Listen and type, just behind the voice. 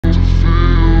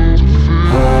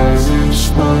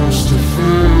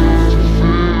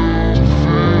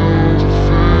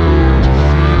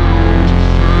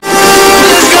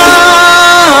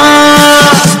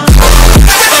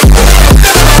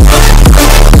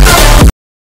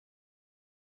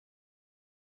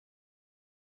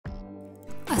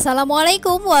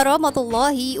Assalamualaikum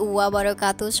warahmatullahi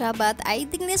wabarakatuh, sahabat Ayu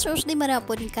Ting-Ting Saat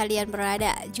dimanapun kalian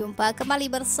berada. Jumpa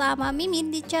kembali bersama Mimin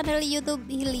di channel YouTube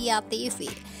Hilya TV,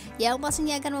 yang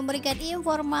pastinya akan memberikan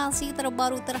informasi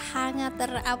terbaru, terhangat,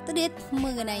 terupdate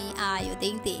mengenai Ayu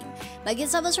Ting-Ting. Bagi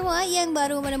sahabat semua yang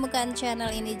baru menemukan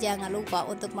channel ini, jangan lupa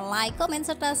untuk like, komen,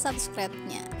 serta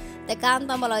subscribe-nya. Tekan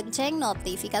tombol lonceng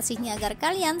notifikasinya agar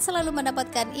kalian selalu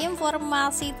mendapatkan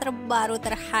informasi terbaru,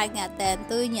 terhangat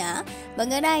tentunya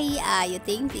mengenai Ayu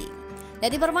Ting-Ting.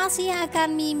 Dan informasi yang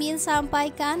akan Mimin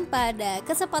sampaikan pada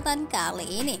kesempatan kali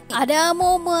ini, ada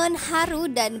momen haru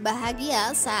dan bahagia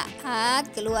saat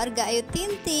keluarga Ayu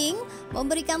Ting-Ting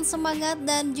memberikan semangat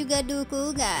dan juga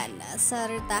dukungan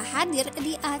serta hadir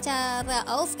di acara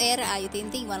off air Ayu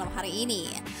Ting-Ting malam hari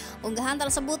ini. Unggahan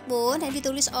tersebut pun yang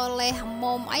ditulis oleh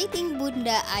Mom Ayu Ting,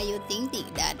 Bunda Ayu Ting-Ting,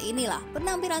 dan inilah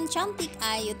penampilan cantik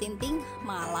Ayu Ting-Ting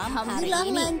malam hari ini.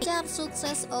 Alhamdulillah lancar,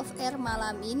 sukses off air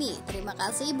malam ini. Terima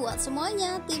kasih buat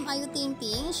semuanya, tim Ayu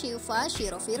Ting-Ting, Syifa,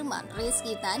 Shiro Firman,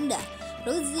 Rizky Tanda,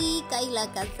 Ruzi, Kaila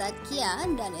Kazakia,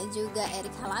 dan juga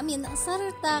Erik Halamin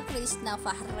serta Krisna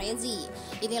Fahrezi.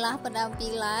 Inilah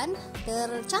penampilan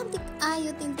tercantik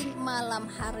Ayu Ting-Ting malam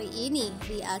hari ini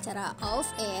di acara off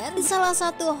air di salah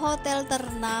satu hotel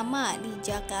ternama di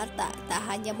Jakarta. Tak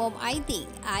hanya Mom Ayu Ting,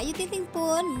 Ayu Ting-Ting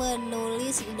pun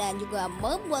menulis dan juga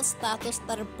membuat status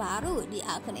terbaru di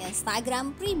akun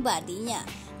Instagram pribadinya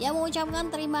yang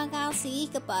mengucapkan terima kasih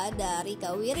kepada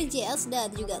Rika Wirjes dan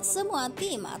juga semua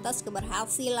tim atas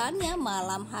keberhasilannya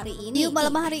malam hari ini.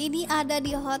 Malam hari ini ada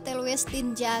di Hotel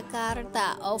Westin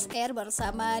Jakarta off air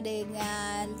bersama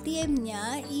dengan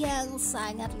timnya yang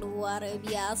sangat luar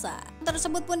biasa.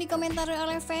 Tersebut pun dikomentari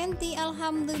oleh Fenty,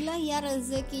 alhamdulillah ya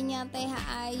rezekinya Teh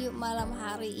Ayu malam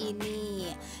hari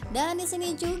ini. Dan di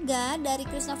sini juga dari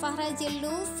Krisna Fahrezi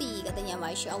Luffy, katanya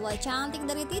Masya Allah cantik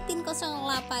dari Titin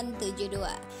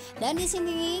 0872. Dan di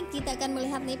sini kita akan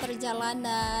melihat nih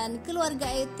perjalanan keluarga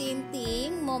Ayu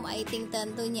Ting-Ting, Mom Ayu Ting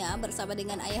tentunya bersama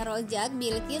dengan Ayah Rojak,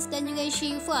 Bilkis, dan juga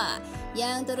Syifa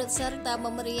yang turut serta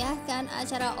memeriahkan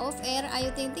acara off air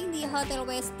Ayu Ting-Ting di Hotel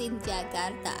Westin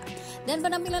Jakarta. Dan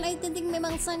penampilan Ayu Ting-Ting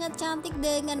memang sangat cantik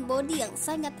dengan body yang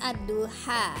sangat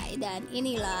aduhai. Dan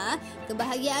inilah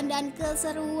kebahagiaan dan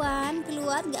keseruan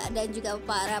keluarga dan juga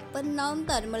para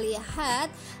penonton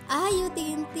melihat Ayu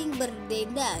Ting-Ting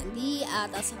berdendang di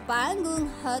atas panggung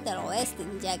Hotel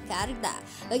Westin Jakarta.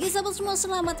 Bagi sahabat semua,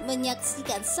 selamat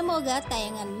menyaksikan. Semoga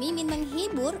tayangan Mimin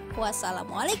menghibur.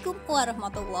 Wassalamualaikum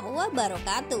warahmatullahi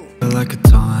wabarakatuh. Like a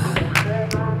taunt,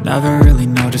 never really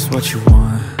know just what you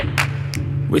want.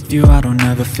 With you I don't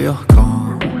ever feel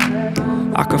calm.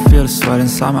 I can feel the sweat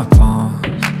inside my palms.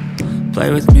 Play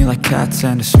with me like cats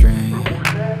and a string.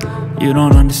 You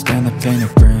don't understand the pain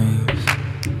it brings.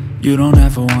 You don't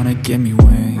ever wanna give me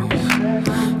wings.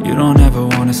 You don't ever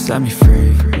wanna set me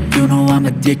free. You know I'm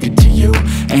addicted to you,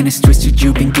 and it's twisted,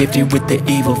 you've been gifted with the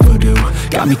evil voodoo.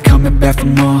 Got me coming back for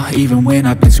more, even when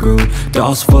I've been screwed.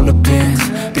 Dolls full of pins,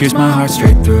 pierce my heart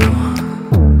straight through.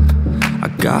 I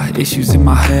got issues in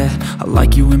my head, I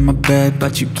like you in my bed,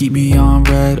 but you keep me on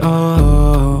red.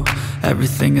 Oh,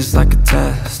 everything is like a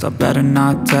test, I better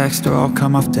not text or I'll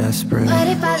come off desperate. But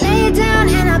if I lay down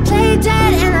and I play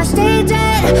dead and I stay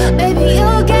dead, baby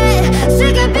you'll get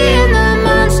sick of being the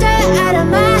monster out of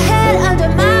my head, under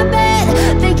my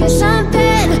bed, thinking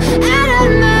something out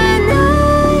of my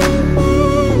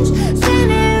nightmares,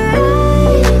 standing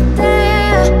right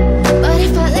there. But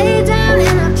if I lay down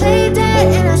and I play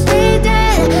dead and I stay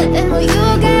dead, then will you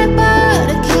get bored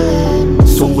of killing?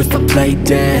 So if I play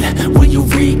dead, will you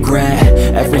regret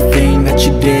everything that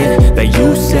you did, that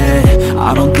you said?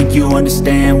 I don't think you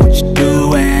understand what you're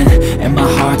doing, and my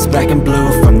heart's black and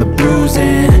blue from the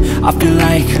bruising. I feel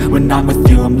like when I'm with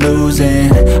you I'm losing.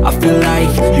 I feel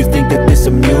like you think that this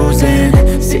amusing,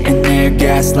 sitting there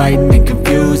gaslighting and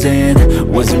confusing.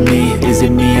 Was it me? Is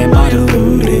it me? Am I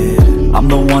deluded? I'm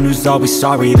the one who's always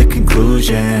sorry, the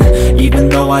conclusion, even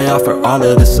though I offer all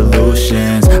of the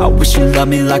solutions. I wish you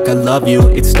loved me like I love you,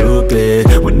 it's stupid.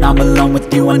 When I'm alone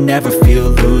with you I never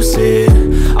feel lucid.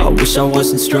 I wish I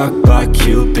wasn't struck by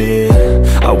Cupid.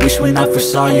 I wish when I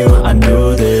first saw you I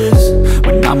knew this.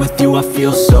 When I'm with you I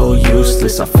feel so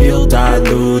useless, I feel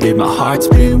diluted, my heart's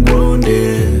been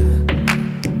wounded.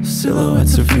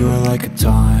 Silhouettes of you are like a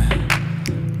taunt,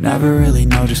 never really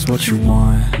know just what you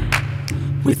want.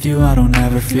 With you I don't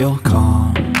ever feel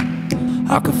calm,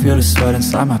 I can feel the sweat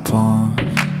inside my palms.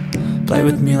 Play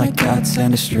with me like cats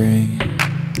and a string.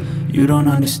 You don't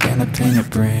understand the pain it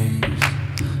brings.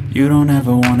 You don't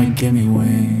ever wanna give me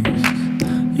wings.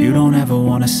 You don't ever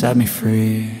wanna set me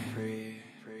free.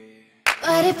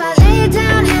 But if I lay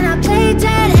down and I play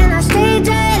dead and I stay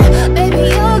dead,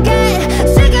 baby you'll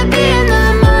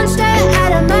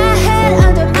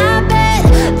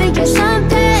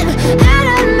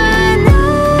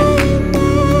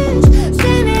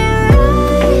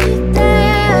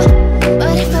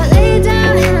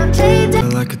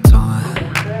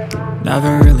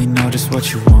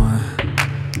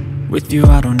With you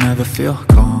I don't ever feel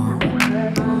calm.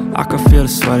 I can feel the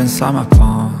sweat inside my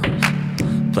palms.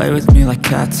 Play with me like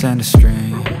cats and a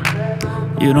string.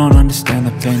 You don't understand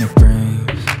the pain it brings.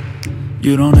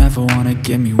 You don't ever wanna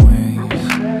give me wings.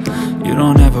 You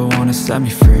don't ever wanna set me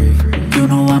free. You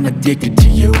know I'm addicted to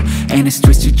you, and it's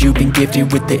twisted, you've been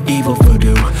gifted with the evil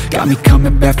voodoo. Got me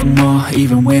coming back for more,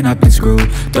 even when I've been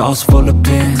screwed. Dolls full of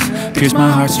pins, pierce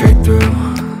my heart straight through.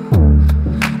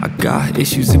 I got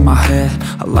issues in my head,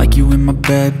 I like you in my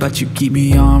bed, but you keep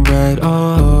me on red.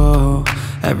 Oh,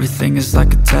 everything is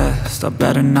like a test, I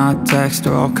better not text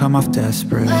or I'll come off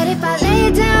desperate. But if I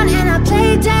lay down and I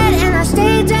play dead and I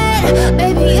stay dead,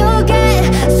 baby you'll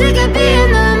get sick of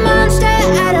being the monster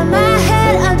out of my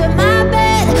head, under my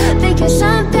bed, thinking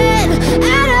something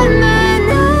out of my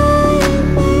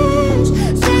nightmares,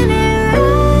 standing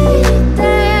right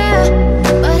there.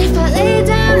 But if I lay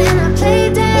down and I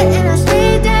play dead and I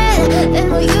stay dead, then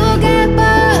will you get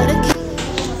bored of killing?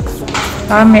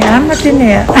 Rame amat ini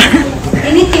ya.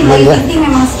 Ini tim Ayu Ting-Ting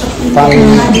memang seperti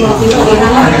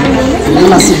ini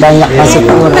masih banyak masuk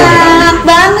kurang. banyak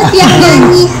banget yang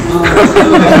nyanyi.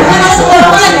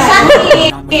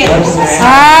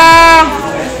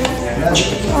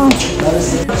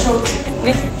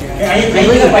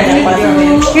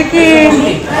 Kiki.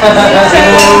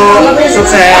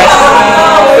 Sukses.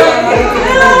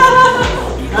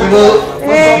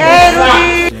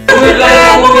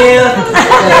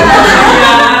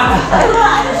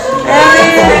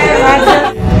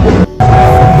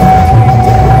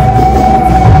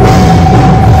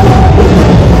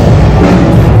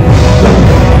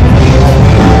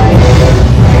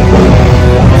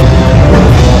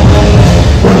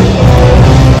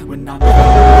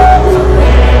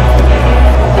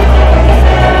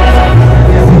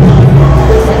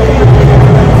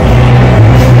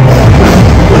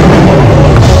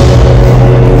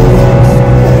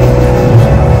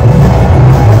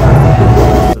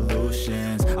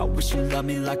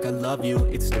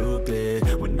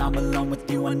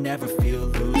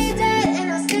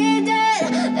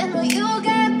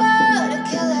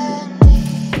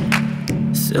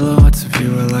 Silhouettes of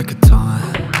you are like a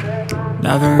taunt.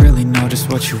 Never really know just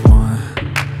what you want.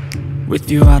 With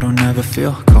you I don't ever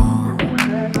feel calm.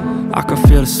 I can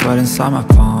feel the sweat inside my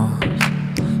palms.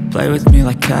 Play with me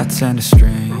like cats and a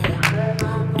string.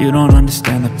 You don't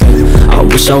understand the pain. I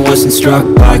wish I wasn't struck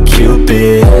by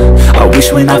Cupid. I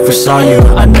wish when I first saw you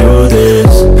I knew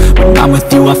this. When I'm with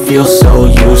you I feel so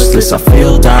useless. I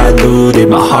feel diluted,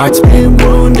 my heart's been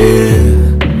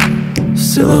wounded.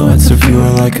 Silhouettes of you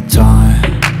are like a taunt.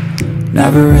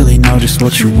 Never really know just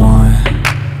what you want.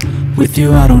 With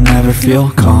you I don't ever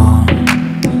feel calm.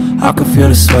 I can feel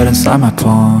the sweat inside my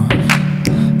palms.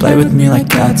 Play with me like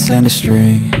cats and a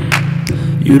string.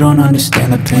 You don't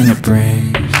understand the pain it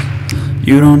brings.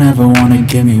 You don't ever wanna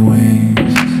give me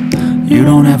wings. You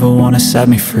don't ever wanna set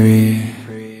me free.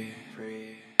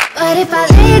 But if I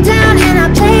lay down and I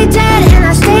play dead and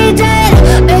I stay dead,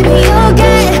 baby you'll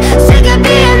get sick of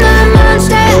being the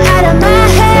monster out of my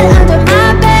head, under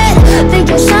my bed,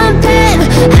 thinking something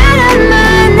out of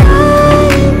my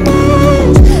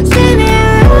nightmares,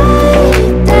 standing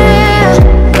right there.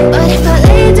 But if I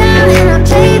lay down and I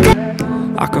play dead,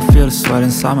 I can feel the sweat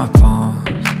inside my palms.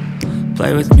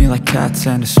 Play with me like cats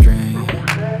and a string.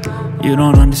 You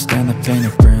don't understand the pain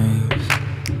it brings.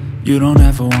 You don't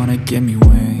ever wanna give me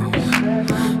wings.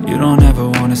 You don't ever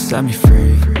wanna set me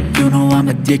free. You know I'm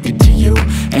addicted to you,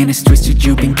 and it's twisted,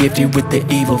 you've been gifted with the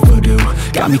evil voodoo.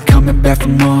 Got me coming back for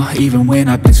more, even when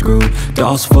I've been screwed.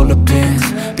 Dolls full of pins,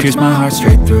 pierce my heart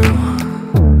straight through.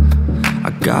 I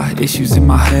got issues in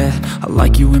my head, I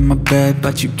like you in my bed,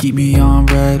 but you keep me on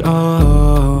red.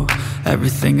 Oh,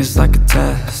 everything is like a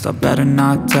test, I better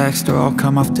not text or I'll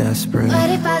come off desperate. but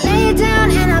if I lay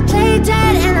down and I play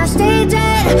dead and I stay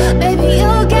dead, baby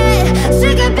you'll get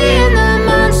sick of being the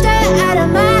monster out of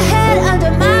my head,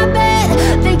 under my bed,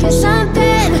 thinking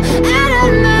something out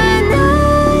of my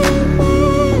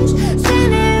nightmares,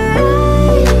 standing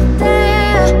right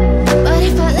there. But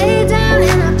if I lay down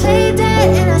and I play dead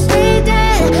and I stay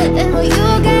dead, then will you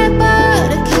get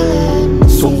bored of killing?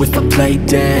 So if I play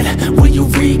dead, will you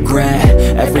regret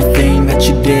everything that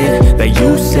you did, that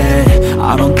you said?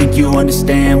 I don't think you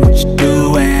understand what you're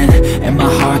doing, and my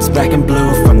heart's black and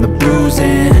blue from the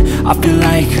bruising. I feel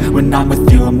like when I'm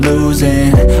with you I'm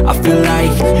losing. I feel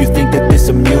like you think that this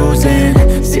amusing,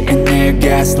 sitting there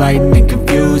gaslighting and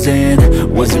confusing.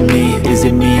 Was it me? Is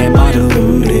it me? Am I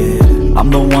deluded? I'm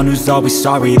the one who's always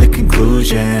sorry, the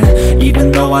conclusion.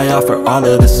 Even though I offer all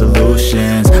of the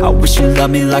solutions, I wish you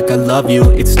loved me like I love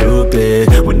you, it's stupid.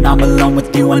 When I'm alone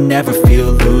with you, I never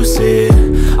feel lucid.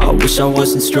 I wish I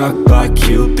wasn't struck by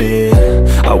Cupid.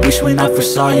 I wish when I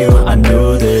first saw you, I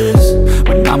knew this.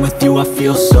 When I'm with you, I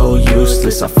feel so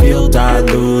useless. I feel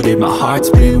diluted, my heart's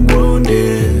been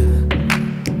wounded.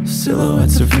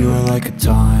 Silhouettes of you are like a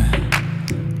taunt.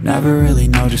 Never really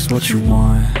know just what you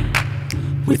want.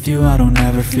 With you I don't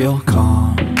ever feel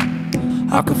calm.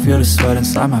 I can feel the sweat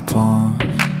inside my palms.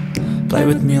 Play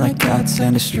with me like cats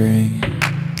and a string.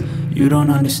 You don't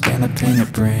understand the pain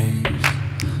it brings.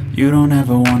 You don't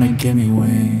ever wanna give me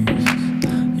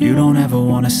wings. You don't ever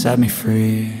wanna set me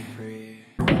free.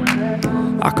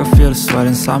 I can feel the sweat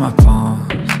inside my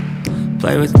palms.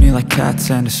 Play with me like cats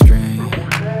and a string.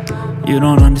 You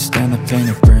don't understand the pain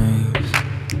it brings.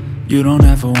 You don't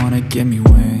ever wanna give me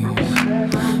wings.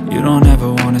 You don't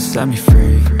ever wanna set me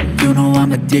free. You know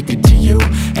I'm addicted to you,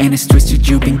 and it's twisted,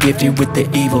 you've been gifted with the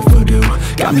evil voodoo.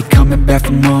 Got me coming back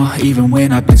for more, even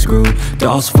when I've been screwed.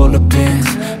 Dolls full of pins,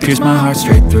 pierce my heart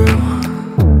straight through.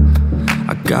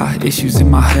 I got issues in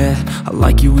my head, I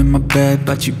like you in my bed,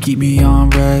 but you keep me on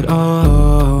red.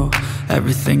 Oh,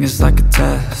 everything is like a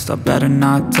test, I better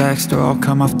not text or I'll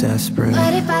come off desperate.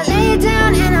 But if I lay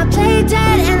down and I play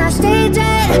dead and I stay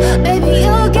dead, baby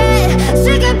you'll get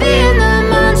sick of being the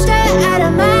monster out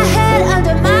of my head,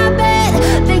 under my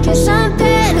bed, thinking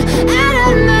something out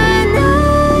of my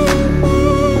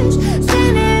nightmares,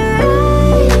 standing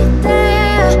right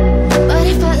there. But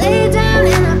if I lay down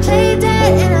and I play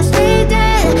dead and I stay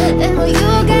dead, then will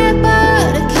you get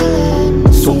bored of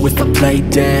killing? So if I play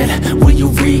dead, will you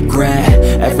regret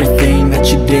everything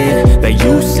that you did, that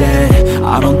you said?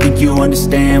 I don't think you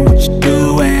understand what you're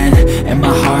doing, and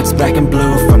my heart's black and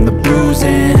blue from the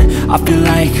bruising. I feel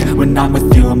like when I'm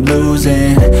with you I'm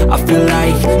losing. I feel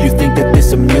like you think that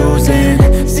this amusing,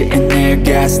 sitting there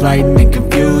gaslighting and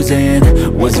confusing.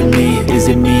 Was it me? Is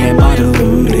it me? Am I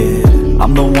deluded?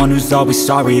 I'm the one who's always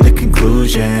sorry, the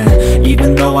conclusion.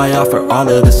 Even though I offer all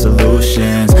of the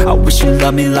solutions, I wish you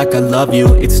loved me like I love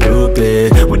you, it's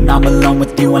stupid. When I'm alone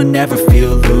with you, I never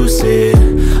feel lucid.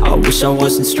 I wish I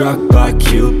wasn't struck by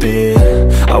Cupid.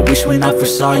 I wish when I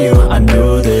first saw you, I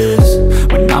knew this.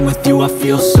 When I'm with you, I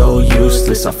feel so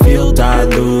useless. I feel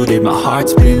diluted, my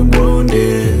heart's been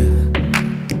wounded.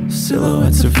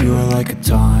 Silhouettes of you are like a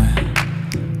taunt.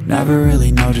 Never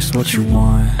really know just what you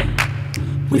want.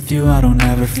 With you I don't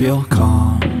ever feel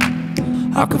calm.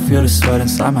 I can feel the sweat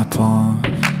inside my palms.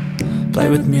 Play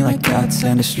with me like cats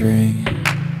and a string.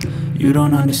 You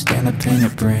don't understand the pain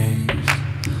it brings.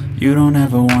 You don't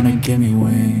ever wanna give me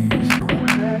wings.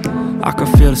 I can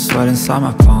feel the sweat inside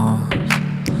my palms.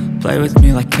 Play with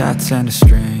me like cats and a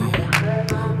string.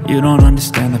 You don't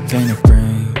understand the pain it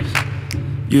brings.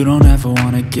 You don't ever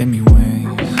wanna give me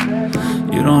wings.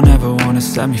 You don't ever wanna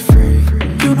set me free.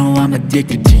 You know I'm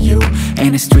addicted to you,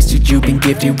 and it's twisted, you've been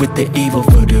gifted with the evil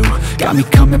voodoo. Got me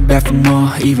coming back for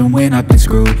more, even when I've been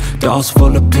screwed. Dolls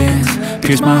full of pins,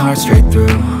 pierce my heart straight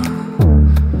through.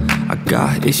 I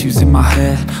got issues in my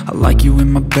head, I like you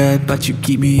in my bed, but you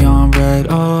keep me on red.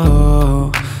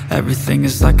 Oh, everything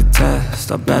is like a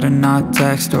test, I better not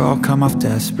text or I'll come off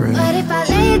desperate. But if I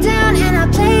lay down and I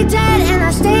play dead and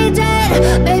I stay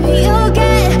dead, baby you'll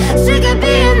get sick of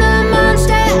being the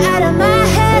monster out of my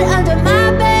head, under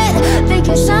my bed,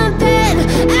 thinking something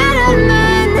out of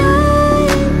my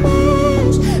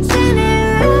nightmares,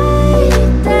 standing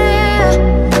right there.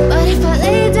 But if I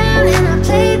lay down and I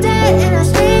play dead and I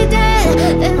stay dead,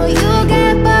 then will you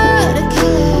get bored of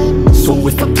killing? So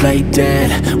if I play dead,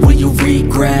 will you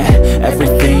regret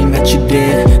everything that you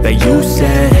did, that you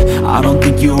said? I don't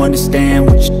think you understand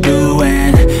what you're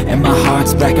doing, and my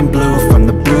heart's black and blue from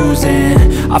the bruising.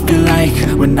 I feel like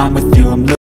when I'm with you I'm